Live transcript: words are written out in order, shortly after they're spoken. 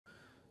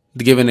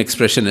The given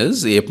expression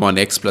is a upon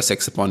x plus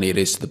x upon a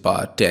raised to the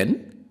power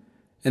 10,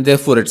 and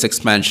therefore its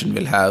expansion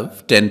will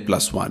have 10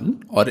 plus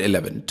 1 or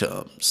 11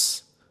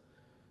 terms.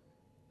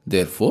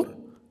 Therefore,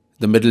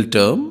 the middle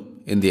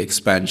term in the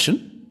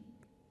expansion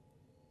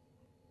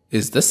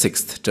is the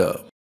sixth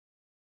term,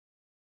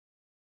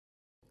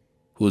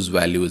 whose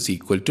value is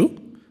equal to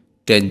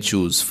 10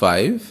 choose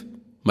 5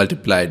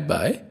 multiplied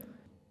by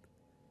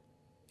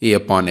a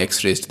upon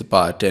x raised to the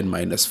power 10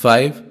 minus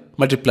 5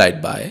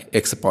 multiplied by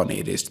x upon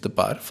a raised to the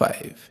power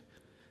 5.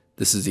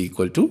 This is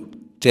equal to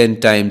 10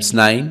 times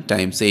 9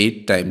 times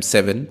 8 times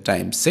 7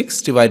 times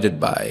 6 divided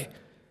by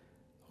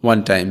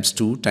 1 times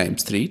 2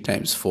 times 3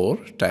 times 4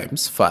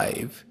 times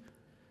 5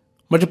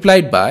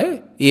 multiplied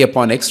by a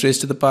upon x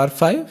raised to the power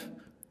 5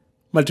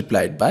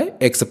 multiplied by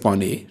x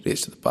upon a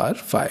raised to the power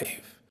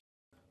 5.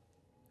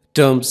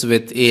 Terms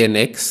with a and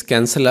x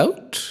cancel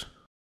out,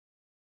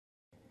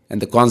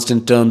 and the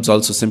constant terms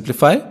also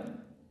simplify,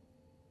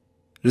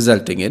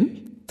 resulting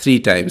in 3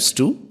 times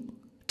 2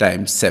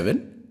 times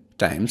 7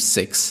 times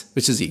 6,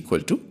 which is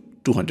equal to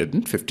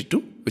 252,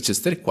 which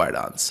is the required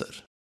answer.